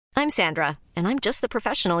I'm Sandra, and I'm just the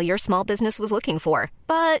professional your small business was looking for.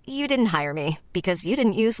 But you didn't hire me because you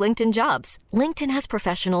didn't use LinkedIn Jobs. LinkedIn has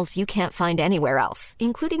professionals you can't find anywhere else,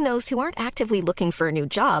 including those who aren't actively looking for a new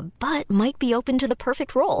job, but might be open to the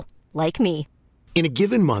perfect role, like me. In a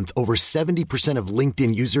given month, over 70% of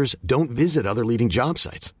LinkedIn users don't visit other leading job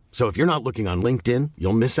sites. So if you're not looking on LinkedIn,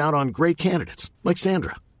 you'll miss out on great candidates like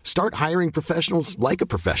Sandra. Start hiring professionals like a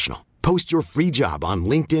professional. Post your free job on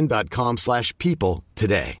linkedin.com/people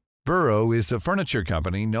today. Burrow is a furniture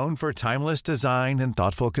company known for timeless design and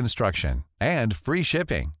thoughtful construction and free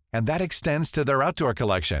shipping, and that extends to their outdoor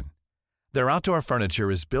collection. Their outdoor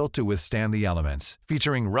furniture is built to withstand the elements,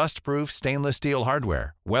 featuring rust-proof stainless steel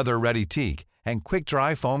hardware, weather-ready teak, and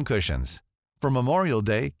quick-dry foam cushions. For Memorial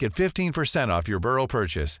Day, get 15% off your Burrow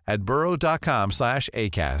purchase at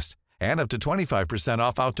burrow.com/ACAST and up to 25%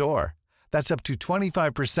 off outdoor. That's up to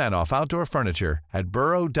 25% off outdoor furniture at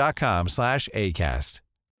burrow.com/ACAST.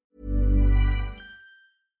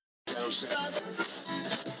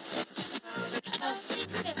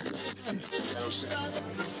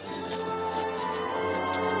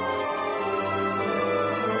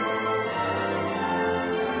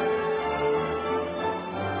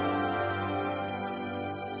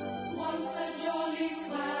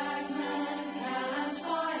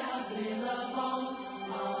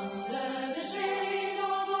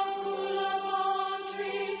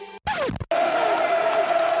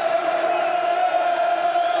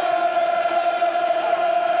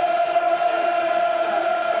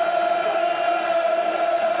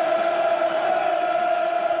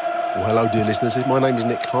 Well, hello, dear listeners. My name is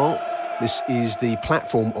Nick Hart. This is the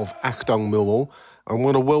platform of Achtung Millwall. I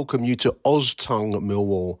want to welcome you to Oztung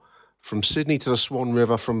Millwall. From Sydney to the Swan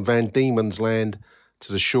River, from Van Diemen's Land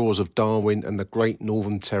to the shores of Darwin and the Great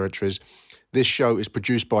Northern Territories. This show is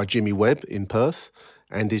produced by Jimmy Webb in Perth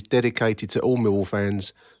and is dedicated to all Millwall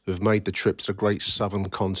fans who have made the trip to the great southern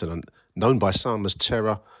continent, known by some as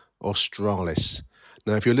Terra Australis.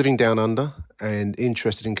 Now, if you're living down under and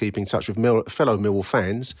interested in keeping in touch with fellow Millwall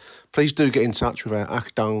fans, please do get in touch with our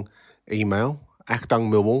Achtung email,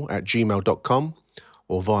 achtungmillwall@gmail.com,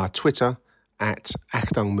 or via Twitter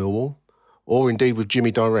 @AchtungMillwall, or indeed with Jimmy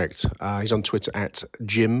direct. He's on Twitter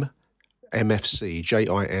 @JimMFC,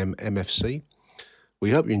 JIMMFC.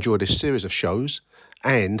 We hope you enjoy this series of shows.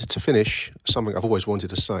 And to finish, something I've always wanted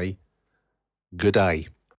to say, good day.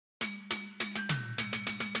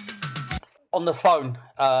 On the phone,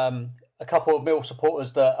 a couple of Mill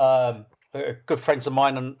supporters that are good friends of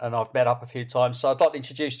mine and I've met up a few times. So I'd like to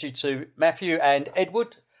introduce you to Matthew and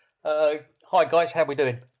Edward. Hi guys, how are we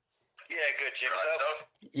doing? Yeah, good, Jim. Yourself?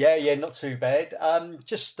 Yeah, not too bad.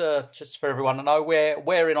 Just for everyone to know,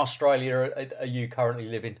 where in Australia are you currently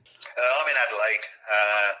living? I'm in Adelaide.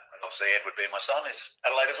 And obviously Edward being my son is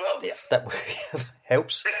Adelaide as well. Yeah, that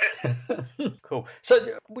helps. Cool.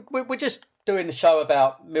 So we're just doing the show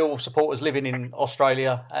about Mill supporters living in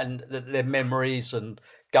Australia and their memories and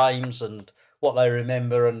games and what they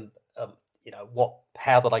remember and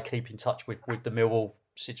how do they keep in touch with the Millwall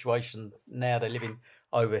situation now they're living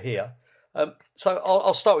over here. So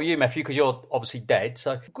I'll start with you, Matthew, because you're obviously Dad.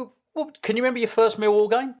 So can you remember your first Millwall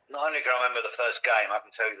game? Not only can I remember the first game, I can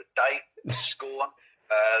tell you the date, the score.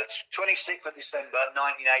 26th of December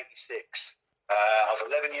 1986. I was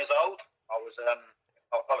 11 years old. I was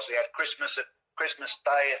obviously had Christmas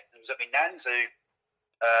Day. It was at my nan's who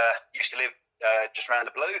used to live just round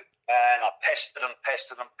the Blue, and I pestered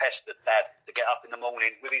Dad to get up in the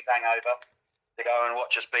morning with his hangover to go and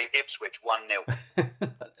watch us beat Ipswich 1-0.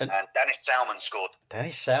 and Dennis Salmon scored.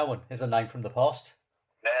 Dennis Salmon is a name from the past.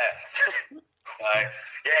 Yeah.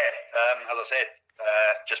 As I said,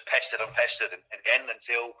 just pestered again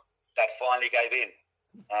until Dad finally gave in.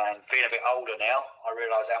 And being a bit older now, I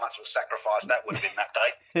realise how much of a sacrifice that would have been that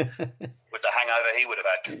day with the hangover he would have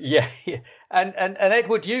had. Yeah. And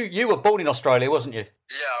Edward, you were born in Australia, wasn't you?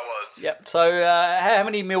 Yeah, I was. Yeah. So how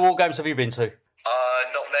many Millwall games have you been to?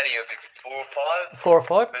 Not many, maybe 4 or 5. 4 or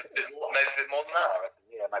 5? Maybe a bit more than that.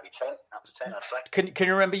 Yeah, maybe 10. Up to 10, I'd say. Can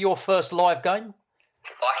you remember your first live game?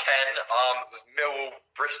 I can. It was Millwall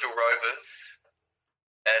Bristol Rovers,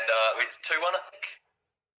 and we did 2-1, I think.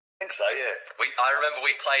 I think so, yeah. I remember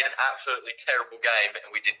we played an absolutely terrible game,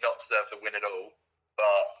 and we did not deserve the win at all,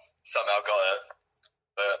 but somehow got it.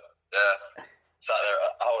 But sat there,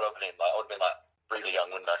 I would have been like really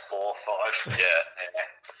young, wouldn't I? 4 or 5. Yeah.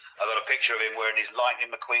 I got a picture of him wearing his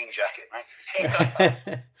Lightning McQueen jacket, mate.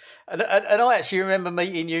 and I actually remember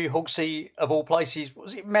meeting you, Hogsey, of all places.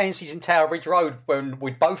 Was it Mansey's in Tower Bridge Road when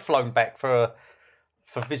we'd both flown back for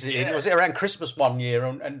for visiting. Yeah. Was it around Christmas one year,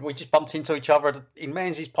 and we just bumped into each other in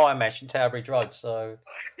Manze's Pie Mash in Tower Bridge Road. So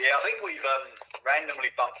Yeah, I think we've randomly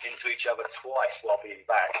bumped into each other twice while being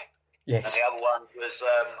back. yes, And the other one was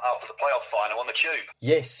after the playoff final on the Tube.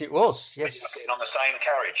 yes, it was. We Yes, were getting on the same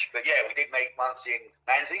carriage. But yeah, we did meet once in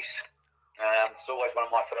Manze's. It's always one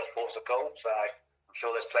of my first ports of call, so I'm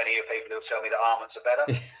sure there's plenty of people who'll tell me that Armont's are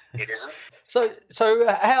better. It isn't. So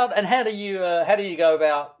how do you go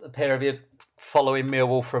about, the pair of you, following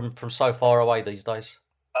Millwall from so far away these days?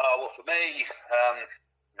 Well, for me, I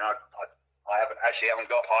haven't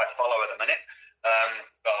got high follow at the minute,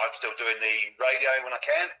 but I'm still doing the radio when I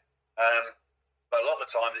can. But a lot of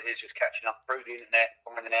the time it is just catching up through the internet,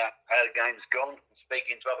 finding out how the game's gone, and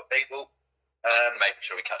speaking to other people. Making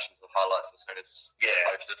sure we catch the highlights as soon as it's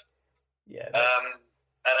posted. Yeah.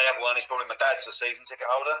 And the other one is probably my dad's a season ticket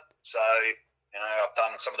holder, so I've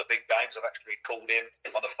done some of the big games. I've actually called him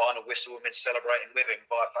on the final whistle and been celebrating with him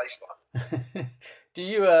via FaceTime. Do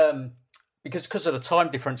you because of the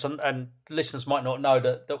time difference, and listeners might not know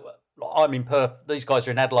that I'm in Perth, these guys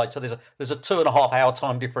are in Adelaide, so there's a 2.5 hour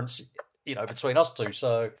time difference, between us two.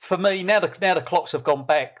 So for me, now the clocks have gone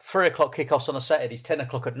back. 3 o'clock kickoffs on a Saturday is 10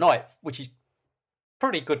 o'clock at night, which is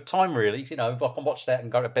pretty good time, really. I can watch that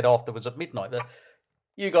and go to bed afterwards at midnight. But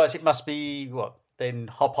you guys, it must be then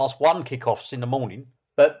 1:30 kickoffs in the morning.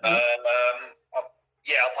 But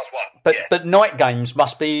Yeah, 1:30. but night games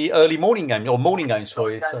must be early morning games or morning games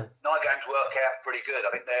for you. So Night games work out pretty good. I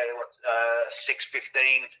think they're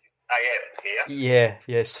 6:15 a.m. here.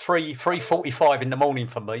 yeah, it's 3:45 in the morning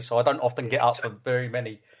for me. So I don't often get up for very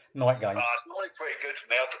many night games. It's normally pretty good for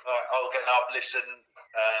me. I'll get up, listen,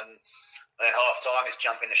 and then half time is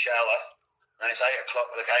jump in the shower, and it's 8 o'clock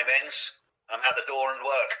when the game ends. I'm out the door and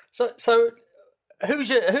work. So who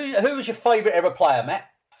was your favourite ever player, Matt?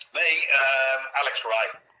 Me, Alex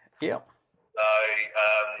Ray. Yeah. So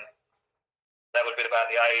that would have been about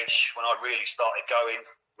the age when I really started going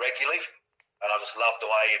regularly, and I just loved the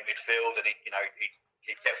way in midfield, and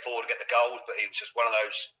he'd get forward and get the goals, but he was just one of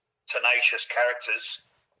those tenacious characters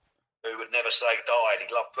who would never say die. And he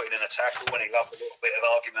loved putting in a tackle, and he loved a little bit of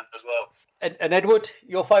argument as well. And Edward,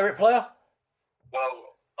 your favourite player?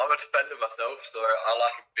 Well, I'm a defender myself, so I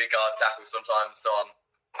like a big hard tackle sometimes. So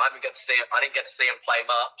I didn't get to see him play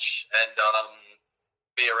much and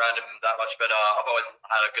be around him that much. But I've always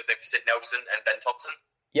had a good thing for Sid Nelson and Ben Thompson.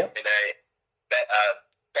 Yep.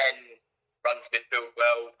 Ben runs midfield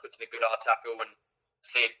well, puts in a good hard tackle, and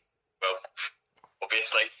Sid, well,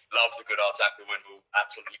 obviously loves a good hard tackle and will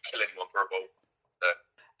absolutely kill anyone for a ball. So.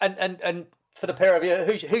 And for the pair of you,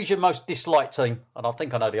 who's your most disliked team? And I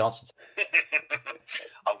think I know the answer.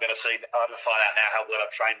 I'm going to find out now how well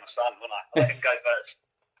I've trained my son, won't I? Let him go first.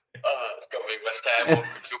 It's got to be West Ham or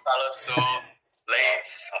Crystal Palace or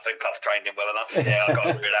Leeds. I think I've trained him well enough. Yeah, I've got to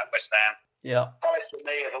agree with that. West Ham. Yeah. Palace for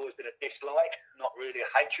me have always been a dislike, not really a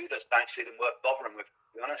hatred. I just don't see them worth bothering with,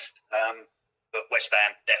 to be honest. But West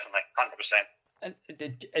Ham, definitely, 100%. And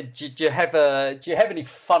do you have any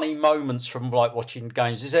funny moments from watching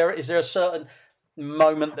games? Is there a certain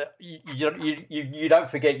moment that you don't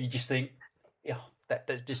forget? You just think,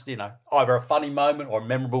 that's just either a funny moment or a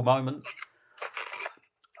memorable moment.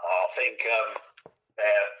 I think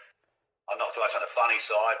I'm not so much on the funny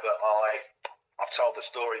side, but I've told the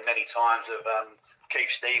story many times of Keith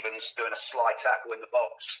Stevens doing a sly tackle in the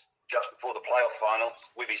box just before the playoff final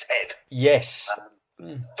with his head. Yes.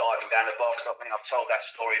 Diving down the box. I think I've told that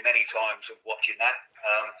story many times of watching that.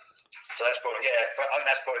 So that's probably, I think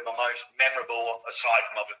that's probably my most memorable, aside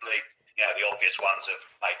from obviously, the obvious ones of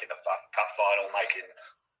making the cup final, making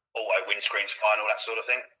auto windscreens final, that sort of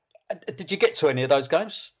thing. Did you get to any of those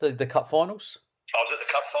games, the cup finals? I was at the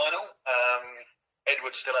cup final.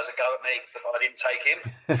 Edward still has a go at me that I didn't take him.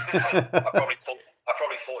 I probably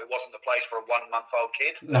thought it wasn't the place for a 1-month-old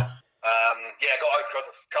kid. No. I got over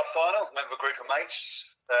the cup final, went with a group of mates,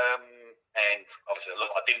 and obviously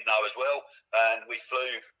I didn't know as well, and we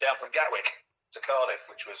flew down from Gatwick to Cardiff,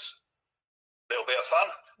 which was a little bit of fun.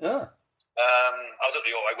 Yeah. I was at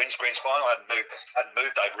the auto windscreens final. I hadn't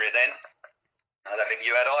moved over here then. I don't think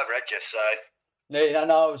you had either, had you? So. No,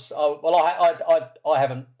 I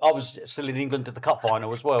haven't. I was still in England at the cup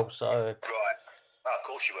final as well. So. Right. Oh, of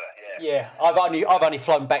course you were. Yeah. Yeah, I've only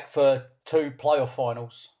flown back for 2 playoff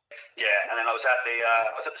finals. Yeah, and then I was at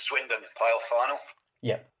the Swindon playoff final.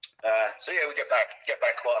 Yeah. We get back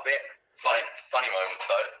quite a bit. Funny moments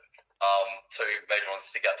though. Two major ones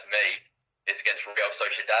stick out to me is against Real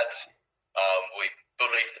Sociedad. We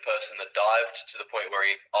bullied the person that dived to the point where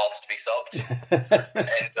he asked to be subbed,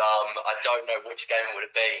 and I don't know which game it would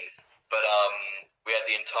have been, but we had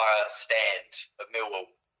the entire stand of Millwall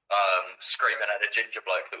screaming at a ginger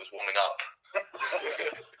bloke that was warming up.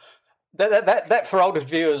 That for older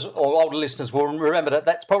viewers or older listeners will remember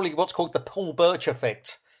that's probably what's called the Paul Birch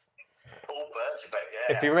effect. Paul Birch effect,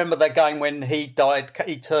 yeah. If you remember that game when he died,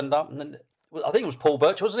 he turned up, and then, I think it was Paul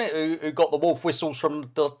Birch, wasn't it, who got the wolf whistles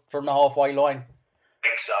from the halfway line? I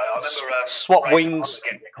think so. I remember swap Ray wings.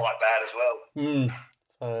 Getting it quite bad as well.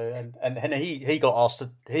 So and he got asked to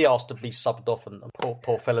be subbed off, and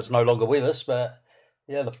poor fella's no longer with us. But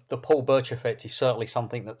yeah, the Paul Birch effect is certainly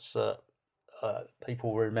something that's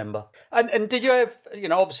people will remember. And did you have,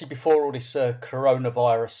 obviously before all this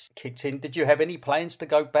coronavirus kicked in, did you have any plans to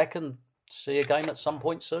go back and see a game at some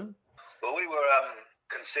point soon? Well, we were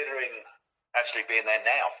considering actually being there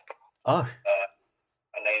now. Oh.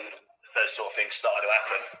 And then those sort of things started to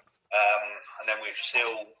happen. And then we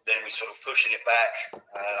sort of pushing it back.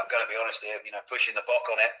 I'm going to be honest here, pushing the bock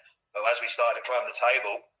on it. But as we started to climb the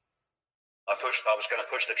table, I was going to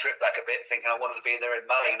push the trip back a bit, thinking I wanted to be there in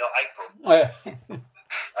May, not April.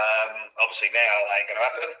 Obviously now that ain't going to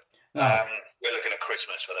happen. No. We're looking at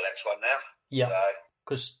Christmas for the next one now. Yeah,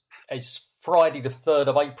 because it's Friday the 3rd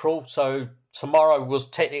of April, so tomorrow was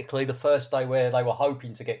technically the first day where they were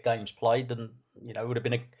hoping to get games played, and it would have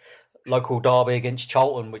been a local derby against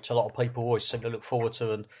Charlton, which a lot of people always seem to look forward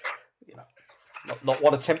to, and not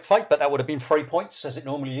want to tempt fate, but that would have been 3 points as it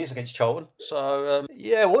normally is against Charlton. So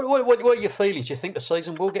what are your feelings? Do you think the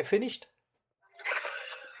season will get finished?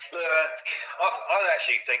 I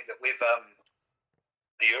actually think that with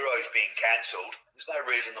the Euros being cancelled, there's no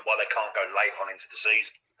reason why they can't go late on into the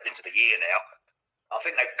season, into the year now. I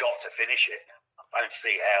think they've got to finish it. I don't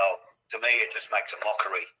see how. To me, it just makes a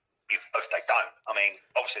mockery if they don't. I mean,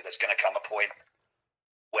 obviously, there's going to come a point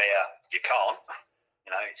where you can't.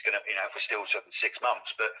 It's going to, if we're still 6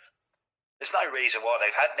 months, but there's no reason why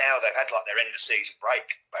they've had like their end of season break,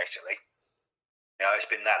 basically.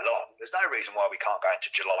 It's been that long. There's no reason why we can't go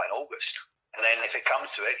into July and August. And then if it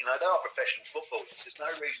comes to it, they are professional footballers. There's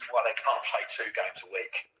no reason why they can't play 2 games a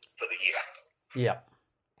week for the year. Yeah.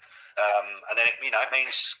 And then it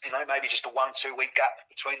means maybe just a 1-2 week gap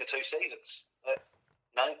between the 2 seasons.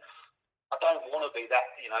 I don't want to be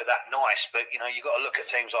that that nice, but you've got to look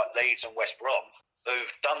at teams like Leeds and West Brom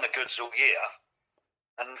who've done the goods all year,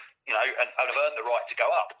 and and have earned the right to go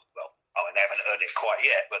up. Well, they haven't earned it quite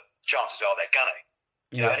yet, but chances are they're gonna.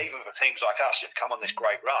 And even for teams like us who've come on this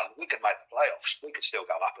great run, we could make the playoffs. We could still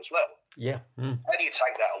go up as well. Yeah. How do you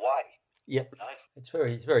take that away? Yep. It's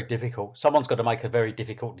very difficult. Someone's got to make a very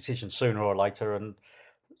difficult decision sooner or later, and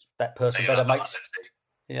that person better make. I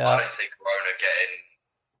don't see Corona getting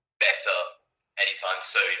better anytime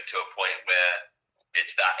soon to a point where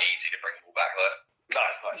it's that easy to bring people back, though. No,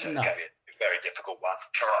 it's going to be a very difficult one.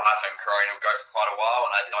 I think Corona will go for quite a while,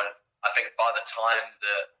 and I think by the time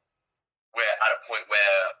that we're at a point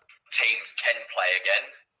where teams can play again,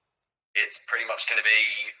 it's pretty much going to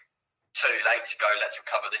be too late to go, let's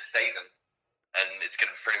recover this season, and it's going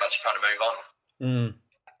to pretty much kind of move on.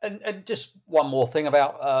 And just one more thing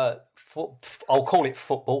about I'll call it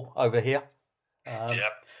football over here.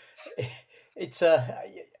 It's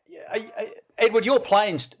Edward, you're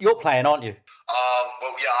playing, aren't you?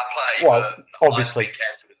 Well, yeah, I play. Well, but obviously, I'm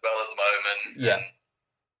cancelled as well at the moment. Yeah.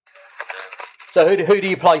 So who do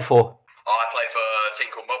you play for? I play for a team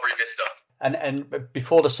called Mulberry Vista. And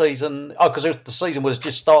before the season, because the season was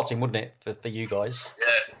just starting, wasn't it, for you guys?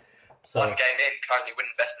 Yeah. So. 1 game in, currently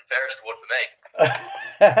winning Best and Fairest award for me.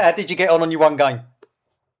 How did you get on your 1 game?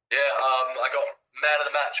 Yeah, I got man of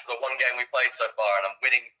the match for the 1 game we played so far, and I'm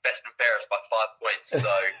winning Best and Fairest by 5 points.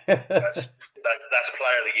 So that's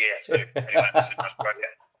player of the year too. Anyway, that's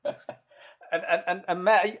brilliant. And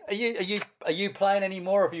Matt, are you playing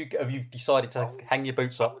anymore? Have you decided to hang your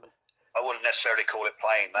boots up? I wouldn't necessarily call it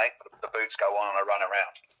playing, mate. The boots go on and I run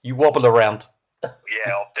around. You wobble around.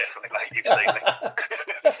 Yeah, I'll definitely, mate. You've seen me.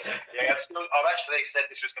 Yeah, I've actually said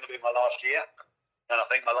this was going to be my last year, and I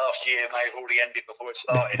think my last year may have already ended before it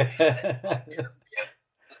started. Yeah,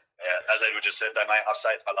 as Edward just said, though, mate, I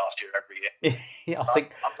say it's my last year every year. Yeah, I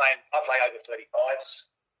play over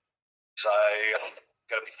 35s, so I'm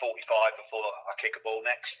going to be 45 before I kick a ball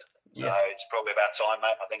next. So it's probably about time,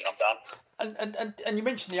 mate. I think I'm done. And you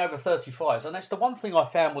mentioned the over 35s, and that's the one thing I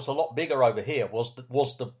found was a lot bigger over here was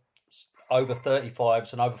the over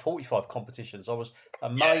 35s and over 45 competitions. I was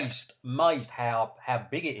amazed how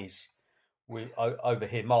big it is over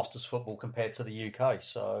here, Masters football compared to the UK.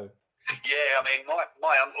 So yeah, I mean,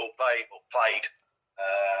 my uncle played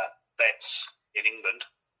vets in England,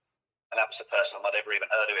 and that was the first time I'd ever even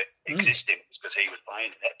heard of it existing, because he was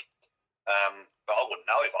playing in it. But I wouldn't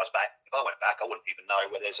know if I was back. If I went back, I wouldn't even know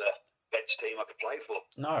where there's a best team I could play for.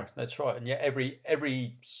 No, that's right. And yet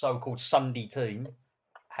every so-called Sunday team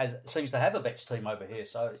seems to have a vets team over here.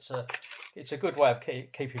 So it's a good way of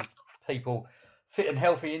keeping people fit and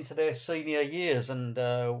healthy into their senior years. And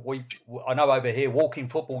I know over here walking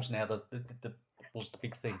football's now was the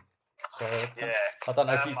big thing. So yeah, I don't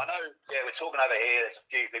know if you... I know. Yeah, we're talking over here. There's a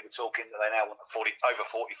few people talking that they now want the over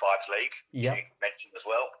 45s league. Yeah, you mentioned as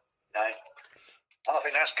well. You know, and I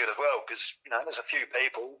think that's good as well because there's a few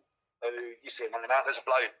people who you see running out. There's a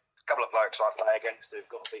couple of blokes I play against who've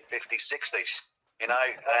got to be 50s, 60s.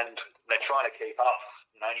 And they're trying to keep up.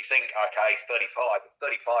 And you think, okay, 35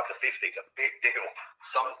 to 50 is a big deal.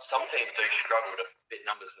 Some teams do struggle to fit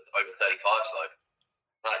numbers with over 35s though.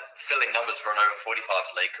 Like filling numbers for an over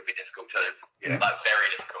 45s league could be difficult too. Yeah, very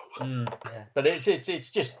difficult. Yeah, but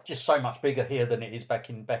it's just so much bigger here than it is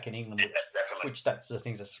back in England. Definitely. Which that's the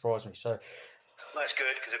things that surprise me. So that's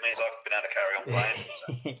good because it means I've been able to carry on playing.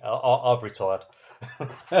 So. I've retired.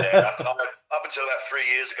 Yeah, up until about 3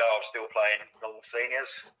 years ago, I was still playing normal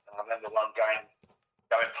seniors. And I remember one game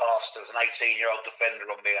going past, there was an 18-year-old defender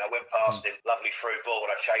on me, and I went past him, lovely through ball,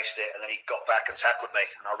 and I chased it, and then he got back and tackled me,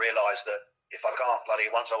 and I realised that if I can't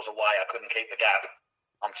once I was away, I couldn't keep the gap.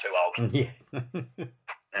 I'm too old. Yeah.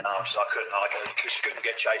 So I just couldn't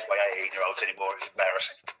get chased by 18-year-olds anymore. It was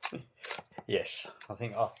embarrassing. Yes, I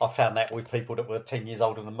think I found that with people that were 10 years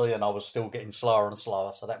older than me, and I was still getting slower and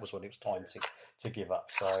slower. So that was when it was time to give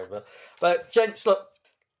up. So, but gents, look,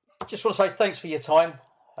 just want to say thanks for your time.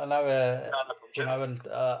 I know, and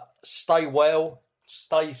stay well,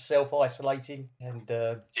 stay self-isolating, and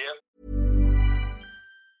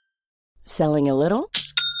Selling a little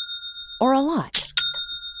or a lot?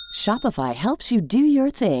 Shopify helps you do your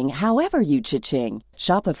thing however you cha-ching.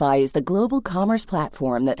 Shopify is the global commerce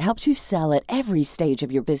platform that helps you sell at every stage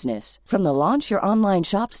of your business. From the launch your online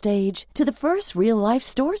shop stage to the first real-life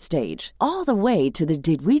store stage, all the way to the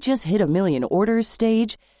did we just hit a million orders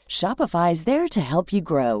stage. Shopify is there to help you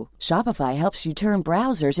grow. Shopify helps you turn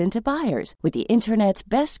browsers into buyers with the internet's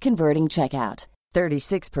best converting checkout.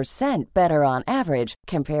 36% better on average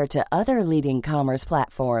compared to other leading commerce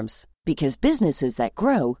platforms. Because businesses that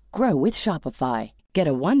grow with Shopify. Get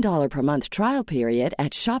a $1 per month trial period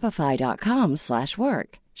at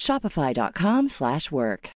shopify.com/work.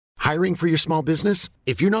 Shopify.com/work. Hiring for your small business?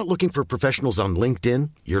 If you're not looking for professionals on LinkedIn,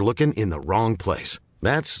 you're looking in the wrong place.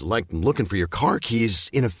 That's like looking for your car keys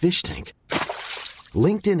in a fish tank.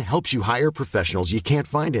 LinkedIn helps you hire professionals you can't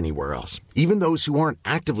find anywhere else, even those who aren't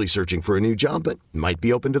actively searching for a new job but might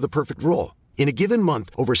be open to the perfect role. In a given month,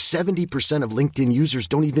 over 70% of LinkedIn users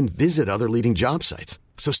don't even visit other leading job sites.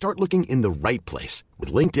 So start looking in the right place.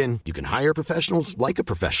 With LinkedIn, you can hire professionals like a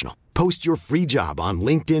professional. Post your free job on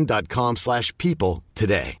linkedin.com/people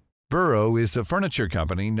today. Burrow is a furniture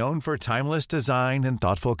company known for timeless design and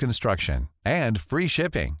thoughtful construction, and free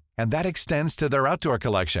shipping, and that extends to their outdoor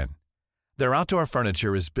collection. Their outdoor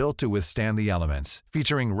furniture is built to withstand the elements,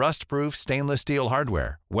 featuring rust-proof stainless steel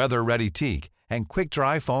hardware, weather-ready teak, and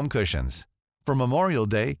quick-dry foam cushions. For Memorial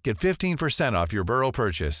Day, get 15% off your Burrow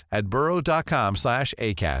purchase at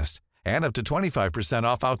burrow.com/acast, and up to 25%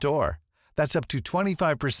 off outdoor. That's up to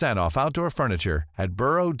 25% off outdoor furniture at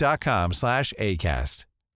burrow.com/acast.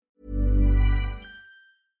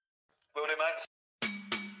 Will do, mate.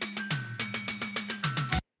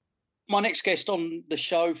 my next guest on the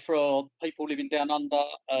show for people living down under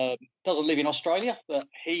doesn't live in Australia, but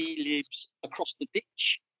he lives across the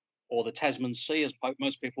ditch, or the Tasman Sea, as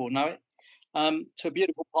most people know it, to a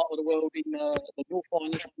beautiful part of the world in the North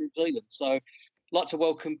Island of New Zealand. So I'd like to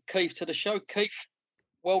welcome Keith to the show. Keith,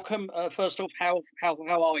 welcome. First off, how are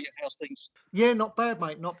you? How's things? Yeah, not bad,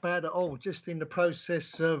 mate. Not bad at all. Just in the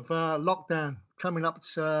process of lockdown, coming up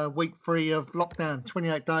to week 3 of lockdown,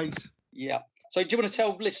 28 days. Yeah. So do you want to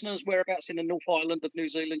tell listeners whereabouts in the North Island of New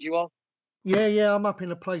Zealand you are? Yeah. I'm up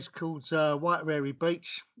in a place called Waitarere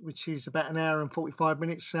Beach, which is about an hour and 45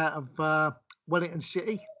 minutes out of Wellington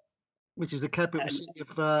City, which is the capital city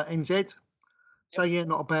of NZ. So, yeah,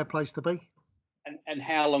 not a bad place to be. And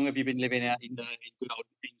how long have you been living out in good old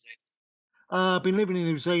NZ? I've been living in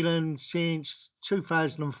New Zealand since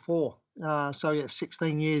 2004. So, yeah,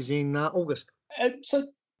 16 years in August. So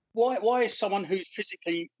why is someone who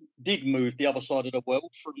physically did move the other side of the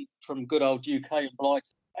world from good old UK and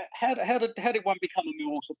Blighton, how did one become a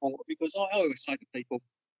Millwall supporter? Because I always say to people,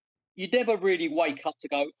 you never really wake up to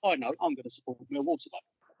go, I know, I'm going to support Millwall today.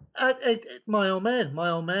 My old man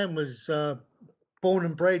was born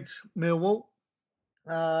and bred Millwall,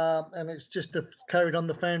 and it's just carried on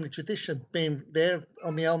the family tradition, being there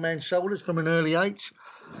on the old man's shoulders from an early age.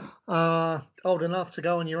 Old enough to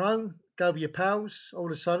go on your own, go with your pals. All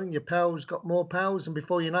of a sudden, your pals got more pals, and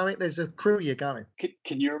before you know it, there's a crew you're going.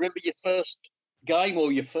 Can you remember your first game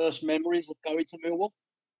or your first memories of going to Millwall?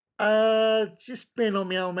 Just being on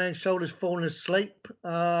my old man's shoulders, falling asleep.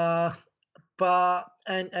 But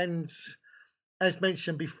as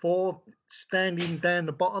mentioned before, standing down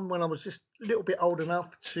the bottom when I was just a little bit old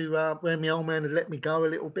enough to where my old man had let me go a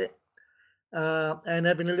little bit, and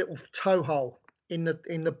having a little toe hole in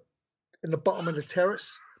the bottom of the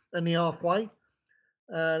terrace and the halfway.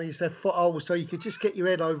 And he said foothold, so you could just get your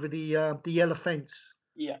head over the yellow fence,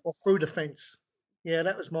 or through the fence. Yeah,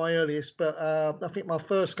 that was my earliest. But I think my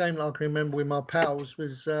first game that I can remember with my pals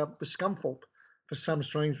was Scunthorpe for some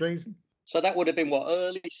strange reason. So that would have been what,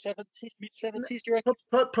 early 70s, mid 70s, do you reckon?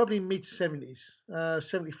 Probably mid 70s,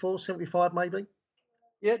 74, 75 maybe.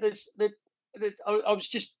 Yeah, I was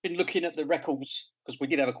just been looking at the records because we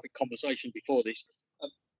did have a quick conversation before this.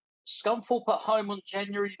 Scunthorpe at home on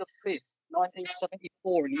January the 5th,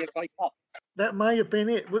 1974 in the FA Cup. That may have been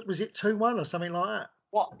it. Was it 2-1 or something like that?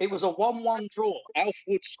 What? It was a 1-1 draw. Alf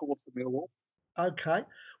Wood scored for Millwall. Okay.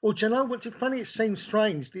 Well, do you know what's funny? It seems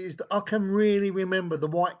strange. Is that I can really remember the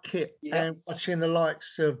white kit and watching the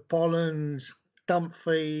likes of Bollins,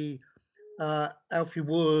 Dunphy, Alfie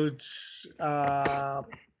Woods,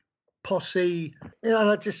 Posse. You know,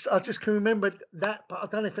 I just can remember that. But I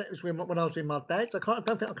don't know if that was when I was with my dads. I don't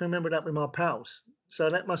think I can remember that with my pals. So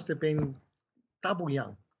that must have been double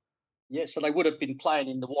young. Yeah, so they would have been playing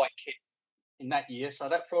in the white kit in that year. So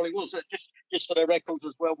that probably was just for the records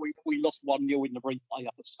as well. We lost 1-0 in the replay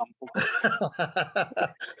up at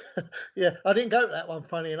Scunthorpe. Yeah, I didn't go to that one.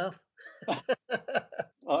 Funny enough.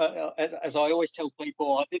 As I always tell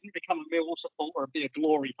people, I didn't become a Millwall supporter or be a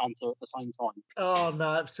glory hunter at the same time. Oh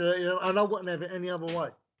no, absolutely, and I wouldn't have it any other way.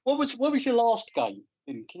 What was your last game?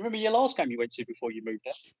 Can you remember your last game you went to before you moved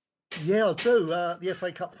there? Yeah, I do. The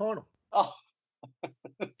FA Cup final. Oh.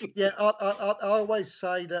 Yeah, I always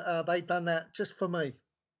say that they done that just for me.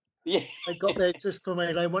 Yeah, they got there just for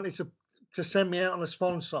me. They wanted to send me out on a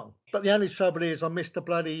swan song, but the only trouble is I missed the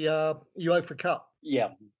bloody UEFA Cup.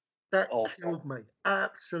 Yeah, that killed me.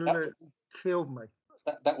 Absolutely killed me.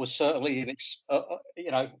 That was certainly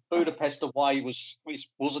Budapest away was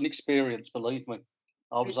an experience. Believe me,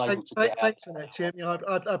 I was able to get out. Thanks for that, Tim.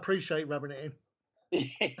 I appreciate rubbing it in.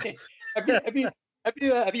 Have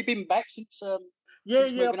you been back since?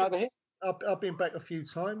 Moving over here? I've been back a few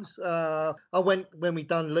times. I went when we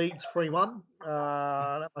done Leeds 3-1.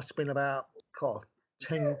 That must have been about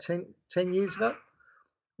 10 years ago.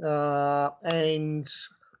 And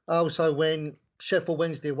I also went Sheffield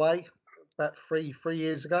Wednesday away about three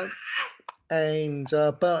years ago, and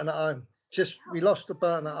Burton at home. We lost to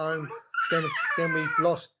Burton at home. Then we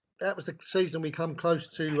lost. That was the season we come close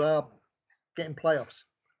to getting playoffs.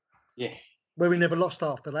 Yeah. Where we never lost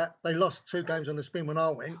after that. They lost 2 games on the spin when I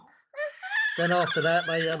went. Then after that,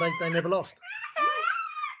 they never lost.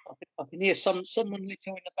 I can hear someone little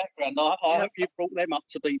in the background. I hope you brought them up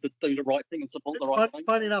to do the right thing and support the right thing.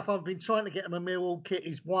 Funny enough, I've been trying to get them a Millwall kit.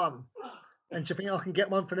 Is one, and do you think I can get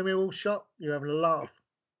one for the Millwall shop? You're having a laugh.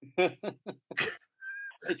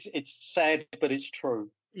 It's sad, but it's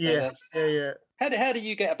true. Yeah. How do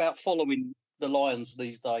you get about following the Lions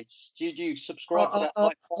these days? Do you subscribe to that?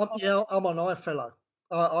 I'm on iFollow.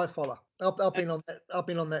 I follow. I've been on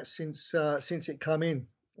that since it come in.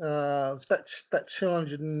 It's about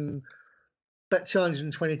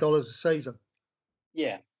 $220 a season.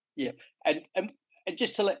 Yeah. And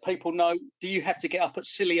just to let people know, do you have to get up at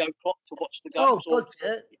silly o'clock to watch the games? Oh, God,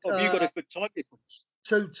 yeah. Have you got a good time difference?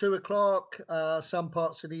 2 o'clock, some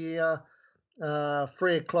parts of the year.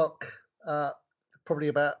 3 o'clock, probably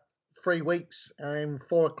about 3 weeks, and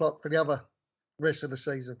 4 o'clock for the other rest of the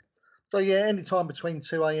season. So yeah, any time between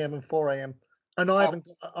 2 a.m. and 4 a.m. And I haven't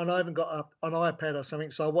got an iPad or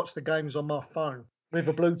something, so I watch the games on my phone with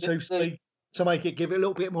a Bluetooth speed to give it a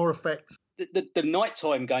little bit more effect. The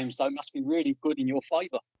nighttime games though must be really good in your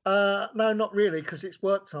favour. No, not really, because it's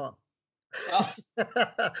work time. Oh.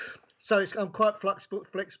 So I'm quite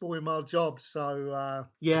flexible in my job. So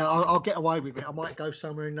yeah, I'll get away with it. I might go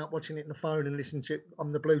somewhere and not watching it on the phone and listen to it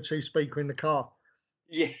on the Bluetooth speaker in the car.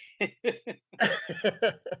 Yeah.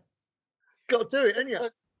 Got to do it, ain't you?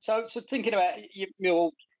 So thinking about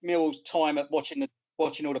Millwall's time at watching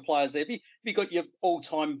all the players there, have you got your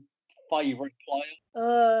all-time favourite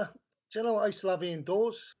player? Do you know what I used to love Ian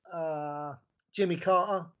Dawes? Jimmy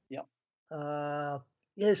Carter. Yeah.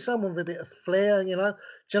 Yeah, someone with a bit of flair, you know.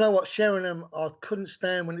 Do you know what? Sheringham, I couldn't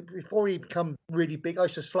stand before he became really big. I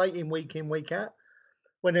used to slate him week in, week out.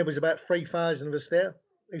 When there was about 3,000 of us there,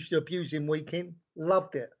 I used to abuse him week in.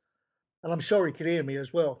 Loved it. And I'm sure he could hear me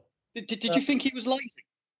as well. Did you think he was lazy?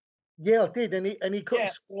 Yeah, I did, and he couldn't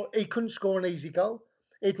Yeah. score. He couldn't score an easy goal.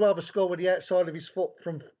 He'd rather score with the outside of his foot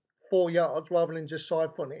from 4 yards rather than just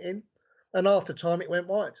side footing it in. And half the time it went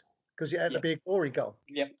wide because it had to be a glory goal.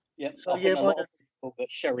 Yep. So I yeah, think a lot of people thought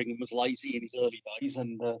that Sheringham was lazy in his early days,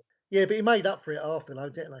 and yeah, but he made up for it after, though,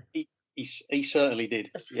 didn't he certainly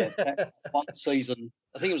did. Yeah, that one season.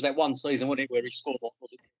 I think it was that one season, wasn't it, where he scored what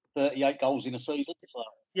was it, 38 goals in a season? So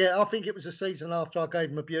Yeah, I think it was a season after I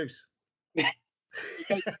gave him abuse. he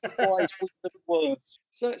goes wise with the words.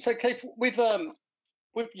 So Keith, with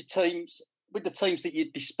your teams, with the teams that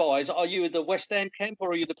you despise, are you in the West Ham camp,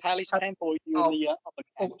 or are you the Palace camp, or are you in the other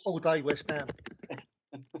camps? All day West Ham.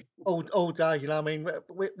 all day, you know. I mean,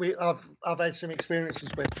 I've had some experiences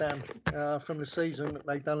with West Ham from the season that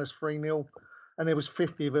they've done us 3-0, and there was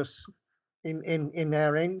 50 of us in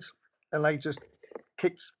our end, and they just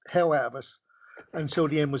kicked hell out of us until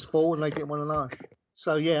the end was full, and they didn't want to know.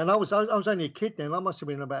 So yeah, and I was only a kid then. I must have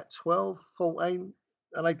been about 12, 14,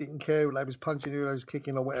 and they didn't care if they was punching you, they was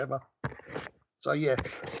kicking or whatever. So yeah,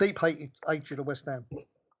 deep hatred of West Ham.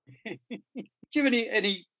 Do you have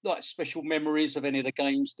any like special memories of any of the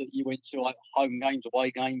games that you went to, like home games, away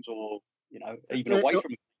games, or even away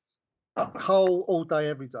from? Whole all day,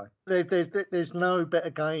 every day. There's no better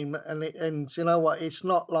game, and you know what? It's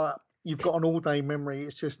not like you've got an all day memory.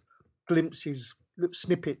 It's just glimpses,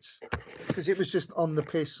 snippets, because it was just on the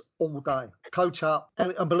piss all day. Coach up,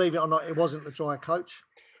 and believe it or not, it wasn't the dry coach.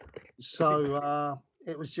 So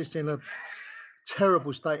it was just in a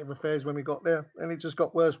terrible state of affairs when we got there, and it just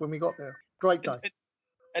got worse when we got there. Great day.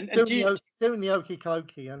 And doing the okey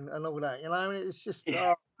cokey and all that, you know, it's just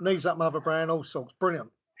knees up mother brown, all sorts. Brilliant.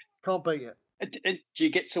 Can't beat it. And do you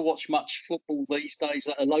get to watch much football these days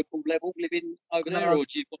at a local level, living over there, or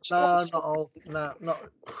do you watch? No, not all. No, not.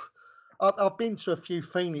 I've been to a few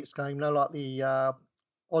Phoenix games, like the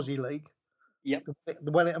Aussie League. Yep.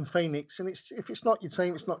 The Wellington Phoenix, and if it's not your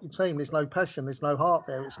team, it's not your team. There's no passion, there's no heart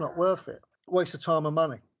there. It's not worth it. Waste of time and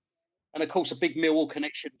money. And of course, a big Millwall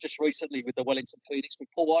connection just recently with the Wellington Phoenix, with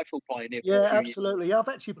Paul Eiffel playing here. Yeah, absolutely. Years. I've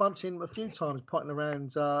actually bumped him a few times, potting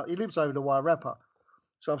around. He lives over the Wairarapa,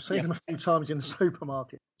 so I've seen him a few times in the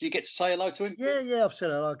supermarket. Do you get to say hello to him? Yeah, I've said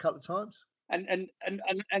hello a couple of times. And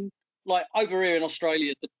like over here in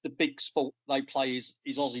Australia, the big sport they play is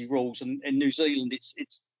Aussie rules, and in New Zealand it's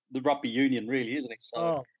the rugby union, really, isn't it? So,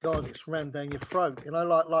 oh God, it's rammed down your throat. You know,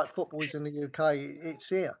 like football is in the UK. It's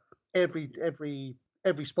here.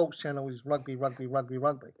 Every sports channel is rugby. I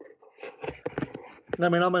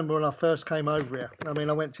mean, I remember when I first came over here. I mean,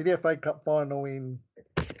 I went to the FA Cup final in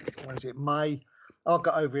May. I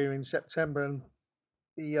got over here in September, and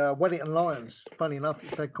the Wellington Lions, funny enough,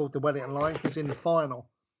 they're called the Wellington Lions, was in the final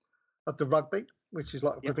of the rugby, which is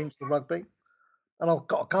like a provincial rugby. And I've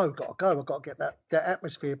got to go. I've got to get that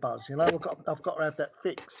atmosphere buzz, you know. I've got to have that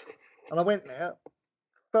fix. And I went there,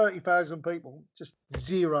 30,000 people, just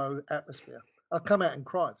zero atmosphere. I come out and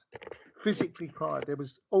cried, physically cried. There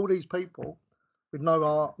was all these people with no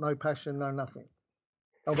art, no passion, no nothing.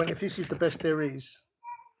 I went, if this is the best there is,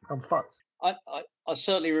 I'm fucked. I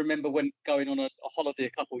certainly remember when going on a holiday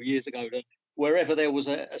a couple of years ago that wherever there was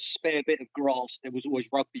a spare bit of grass, there was always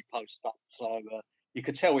rugby post up. So you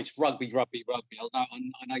could tell it's rugby. I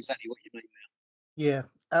know exactly what you mean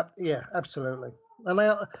now. Yeah, absolutely. And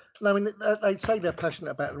they say they're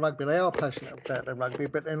passionate about the rugby. They are passionate about the rugby,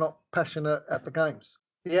 but they're not passionate at the games.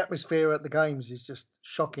 The atmosphere at the games is just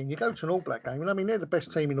shocking. You go to an All Black game, and I mean, they're the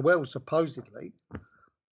best team in the world, supposedly.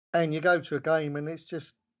 And you go to a game, and it's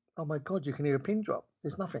just, oh my God, you can hear a pin drop.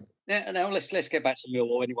 There's nothing. Yeah, now let's get back to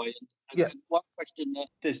Millwall anyway. And one question,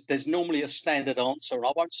 there's normally a standard answer.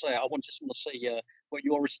 I won't say it. I just want to see what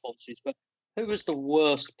your response is. But who was the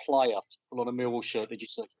worst player to pull on a Millwall shirt, did you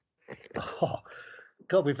say? Oh,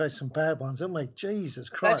 God, we've had some bad ones, haven't we? Jesus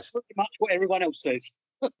Christ. That's pretty much what everyone else says.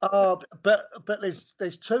 But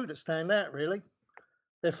there's two that stand out, really.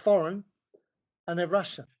 They're foreign and they're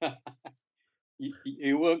Russian.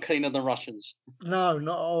 You weren't keen on the Russians. No,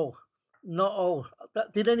 not all. Not all.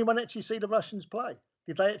 Did anyone actually see the Russians play?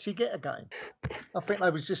 Did they actually get a game? I think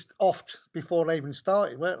they was just offed before they even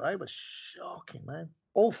started, weren't they? They were shocking, man.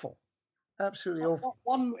 Awful. Absolutely awful.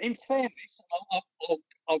 One, in fairness,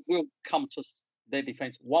 I will come to their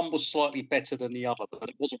defence. One was slightly better than the other, but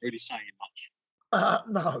it wasn't really saying much.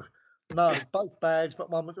 No, both bad, but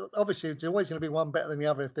one was obviously there's always going to be one better than the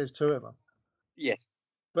other if there's two of them. Yes,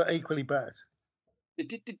 but equally bad.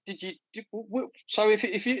 Did you? So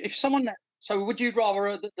if someone, so would you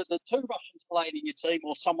rather the two Russians playing in your team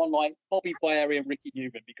or someone like Bobby Barry and Ricky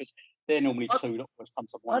Newman, because they're normally two that always come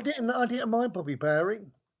to mind? I didn't mind Bobby Barry,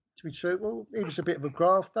 to be truthful. He was a bit of a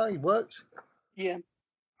grafter. He worked. Yeah.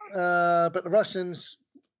 But the Russians,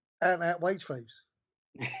 Out wage thieves.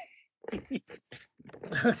 You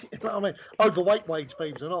know what I mean? Overweight wage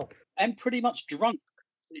thieves and all. And pretty much drunk.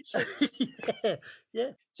 It seems.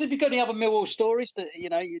 yeah. So have you got any other Millwall stories that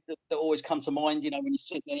that always come to mind? When you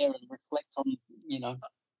sit there and reflect on,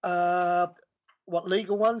 What,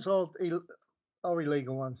 legal ones or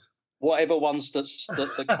illegal ones? Whatever ones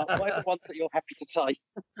whatever ones that you're happy to say.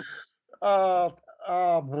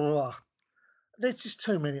 There's just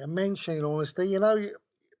too many to mention, in honesty.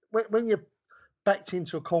 When you're backed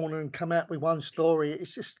into a corner and come out with one story,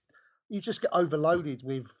 it's just you just get overloaded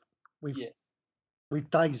with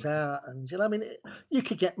days out, and you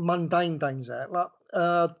could get mundane days out, like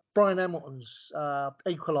Brian Hamilton's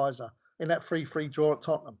equaliser in that 3-3 draw at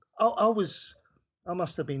Tottenham. I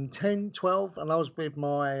must have been 10, 12, and I was with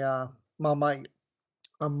my mate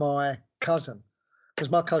and my cousin,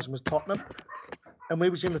 because my cousin was Tottenham, and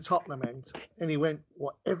we was in the Tottenham end, and he went,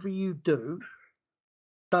 "Whatever you do,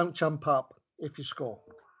 don't jump up if you score."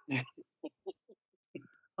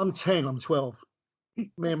 I'm 10, I'm 12.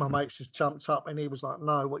 Me and my mates just jumped up, and he was like,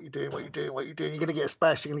 "No, what you doing? What you doing? What you doing? You're going to get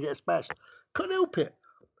spashed. You're going to get spashed." Couldn't help it.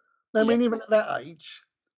 I mean, even at that age,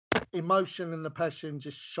 emotion and the passion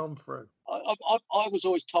just shone through. I was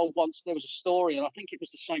always told once there was a story, and I think it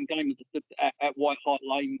was the same game at White Hart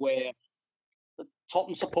Lane, where the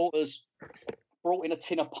Tottenham supporters brought in a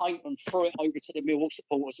tin of paint and threw it over to the Millwall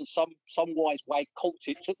supporters, and some wise wag caught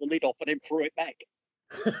it, took the lid off, and then threw it back.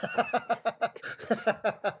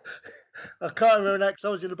 I can't remember that because I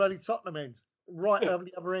was in the bloody Tottenham end, right over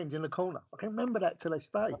the other end in the corner. I can remember that till this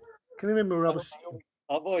day. Can you remember where I was sitting?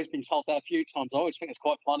 I've always been told that a few times. I always think it's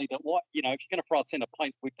quite funny that if you're going to throw a tin of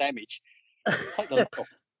paint with damage, take the lid off.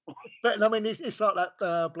 But I mean, it's like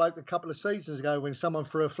that bloke a couple of seasons ago when someone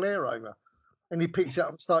threw a flare over, and he picked it up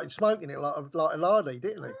and started smoking it like a laddie,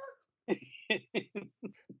 didn't he?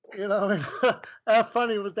 You know, I mean, how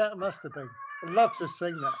funny was that? Must have been. I'd love to have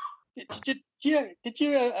seen that. Did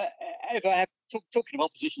you ever have, talking of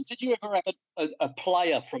oppositions, did you ever have a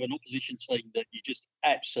player from an opposition team that you just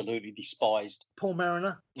absolutely despised? Paul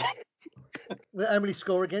Mariner. How many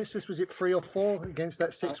score against us? Was it 3 or 4 against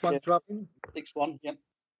that 6-1 drubbing? 6-1, yep.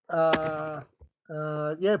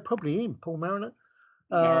 Yeah, probably him, Paul Mariner.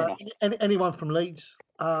 Anyone from Leeds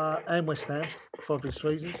and West Ham, for obvious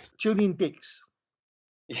reasons. Julian Dix.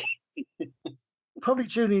 Probably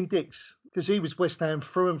Julian Dix, because he was West Ham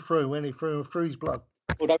through and through, when he through his blood.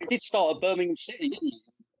 Although he did start at Birmingham City, didn't he?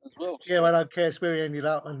 As well. Yeah, well, I don't care where he ended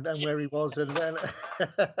up and where he was.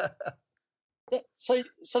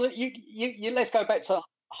 So you let's go back to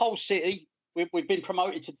Hull City. We've been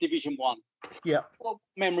promoted to Division 1. Yeah. What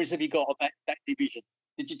memories have you got of that division?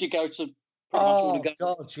 Did you go to pretty much all the games?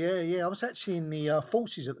 God, yeah. I was actually in the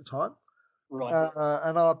forces at the time. Right.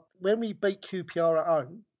 And when we beat QPR at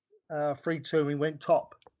home, 3-2, we went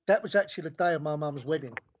top. That was actually the day of my mum's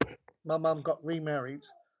wedding. My mum got remarried.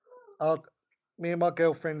 Me and my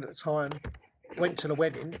girlfriend at the time went to the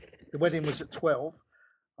wedding. The wedding was at 12.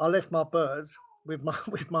 I left my birds with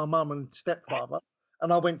my mum and stepfather,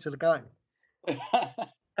 and I went to the game.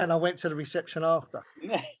 And I went to the reception after.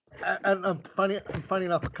 And funny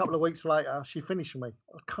enough, a couple of weeks later, she finished with me.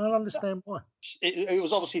 I can't understand why. It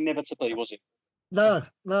was obviously never to be, was it? No.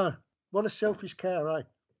 What a selfish cow, eh?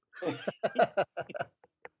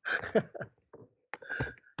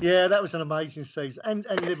 Yeah, that was an amazing season.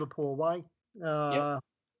 And Liverpool away. I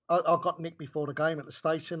got nicked before the game at the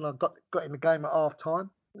station. I got in the game at half time.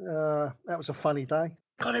 That was a funny day.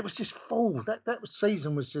 God, it was just full. That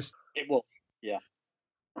season was just... It was, yeah.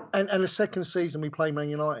 And the second season we played Man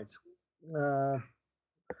United.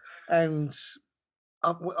 And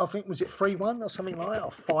I think, was it 3-1 or something like that?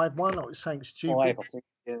 Or 5-1? I was saying stupid. 5, I think.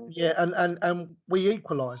 Yeah, and we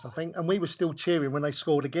equalised, I think. And we were still cheering when they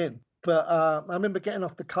scored again. But I remember getting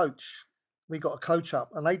off the coach. We got a coach up,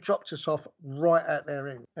 and they dropped us off right at their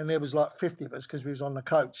end. And there was like 50 of us because we was on the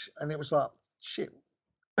coach. And it was like, shit,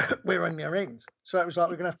 we're on their end. So it was like,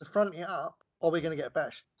 we're going to have to front it up or we're going to get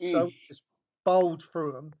bashed. So just bowled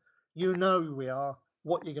through them. You know who we are,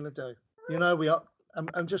 what you're going to do. You know we are,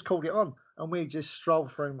 and just called it on. And we just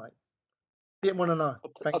strolled through, mate. Didn't want to know.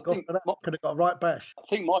 Thank God for that. Could have got a right bash. I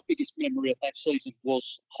think my biggest memory of that season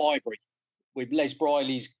was Highbury with Les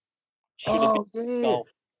Briley's goal.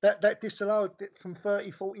 That disallowed it from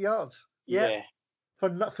 30, 40 yards. Yeah.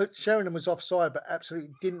 For Sheringham was offside, but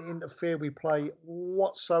absolutely didn't interfere with play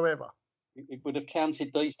whatsoever. It would have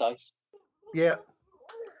counted these days. Yeah.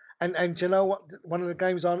 And do you know what? One of the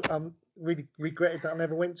games I really regretted that I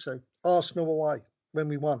never went to. Arsenal away when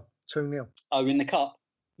we won 2-0. Oh, in the cup?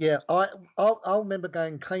 Yeah. I remember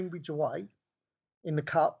going Cambridge away in the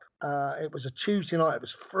cup. It was a Tuesday night. It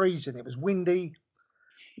was freezing. It was windy.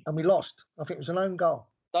 and we lost. I think it was an own goal.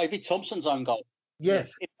 David Thompson's own goal.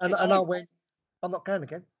 Yes, and I went, I'm not going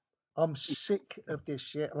again. I'm sick of this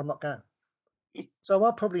shit, and I'm not going. So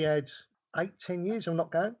I probably had 8-10 years of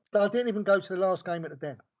not going. But I didn't even go to the last game at the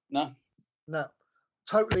Den. No.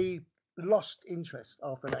 Totally lost interest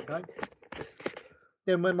after that game.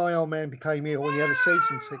 Then when my old man became ill and he had a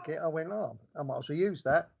season ticket, I went, I might as well use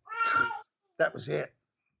that. That was it.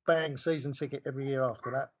 Bang, season ticket every year after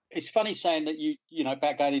that. It's funny saying that you know,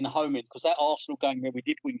 about going in the home end, because that Arsenal game where we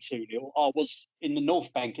did win 2-0, I was in the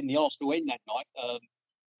North Bank in the Arsenal end that night.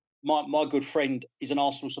 My good friend is an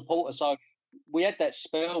Arsenal supporter, so we had that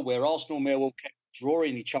spell where Arsenal and Millwall kept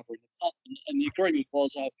drawing each other in the cup, and the agreement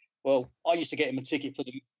was, well, I used to get him a ticket for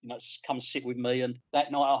them, you know, come sit with me. And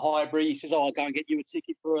that night at Highbury, he says, I'll go and get you a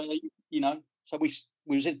ticket for, you know. So we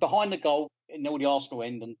was behind the goal in all the Arsenal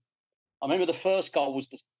end. And I remember the first goal was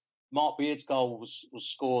Mark Beard's goal was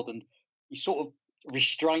scored, and you sort of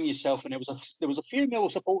restrain yourself. And there was a few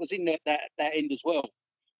Millwall supporters in that end as well.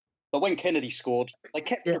 But when Kennedy scored, they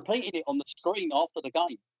kept repeating it on the screen after the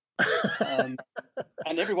game.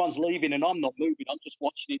 And everyone's leaving and I'm not moving. I'm just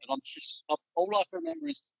watching it, and all I can remember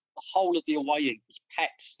is the whole of the away end was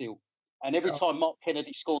packed still. And every time Mark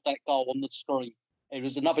Kennedy scored that goal on the screen, it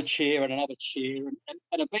was another cheer and another cheer. And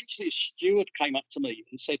eventually a steward came up to me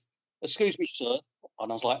and said, "Excuse me, sir."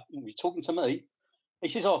 And I was like, "Are you talking to me?" He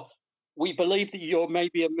says, "Oh, we believe that you're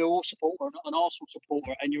maybe a Millwall supporter, an Arsenal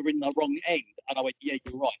supporter, and you're in the wrong end." And I went, "Yeah,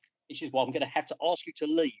 you're right." He says, "Well, I'm going to have to ask you to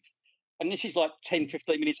leave." And this is like 10,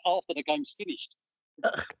 15 minutes after the game's finished.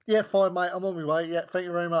 Yeah, fine, mate. I'm on my way. Yeah, thank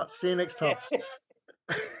you very much. See you next time.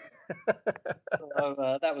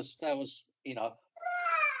 So that was, you know,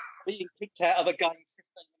 being kicked out of a game 15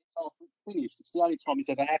 minutes after it finished. It's the only time it's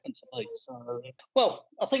ever happened to me. So, well,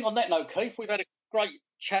 I think on that note, Keith, we've had a great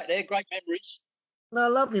chat there, great memories. No,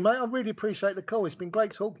 lovely, mate. I really appreciate the call. It's been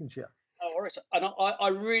great talking to you. Oh, all right. And I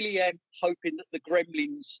really am hoping that the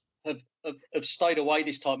Gremlins have stayed away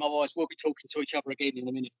this time. Otherwise, we'll be talking to each other again in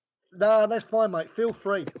a minute. No, that's fine, mate. Feel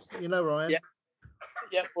free. You know where I am.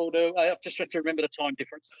 Yeah, we'll do. I've just tried to remember the time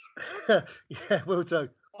difference. Yeah, we'll do.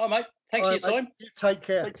 All right, mate. Thanks for your time. You take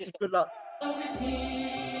care. Good luck.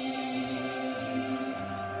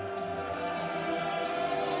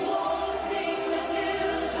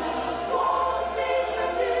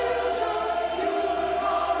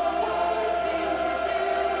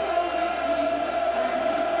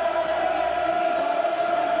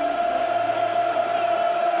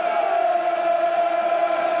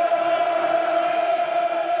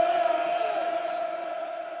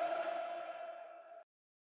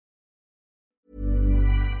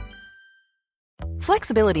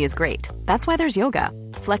 Flexibility is great. That's why there's yoga.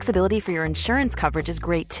 Flexibility for your insurance coverage is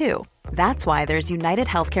great too. That's why there's United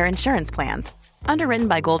Healthcare Insurance Plans. Underwritten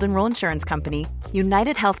by Golden Rule Insurance Company,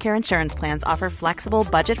 United Healthcare Insurance Plans offer flexible,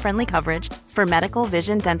 budget-friendly coverage for medical,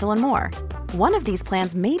 vision, dental, and more. One of these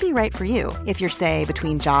plans may be right for you if you're, say,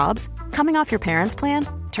 between jobs, coming off your parents' plan,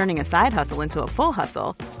 turning a side hustle into a full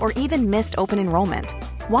hustle, or even missed open enrollment.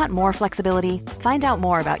 Want more flexibility? Find out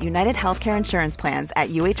more about United Healthcare Insurance Plans at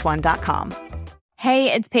uh1.com.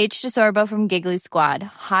 Hey, it's Paige DeSorbo from Giggly Squad.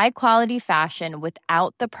 High quality fashion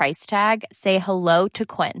without the price tag. Say hello to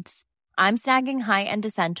Quince. I'm snagging high-end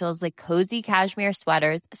essentials like cozy cashmere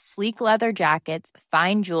sweaters, sleek leather jackets,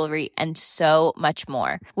 fine jewelry, and so much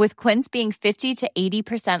more. With Quince being 50 to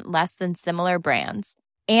 80% less than similar brands.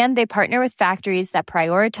 And they partner with factories that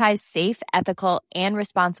prioritize safe, ethical, and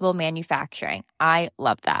responsible manufacturing. I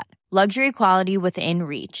love that. Luxury quality within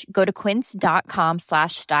reach. Go to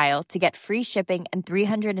quince.com/style to get free shipping and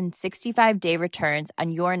 365-day returns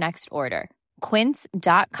on your next order.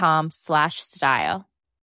 Quince.com/style.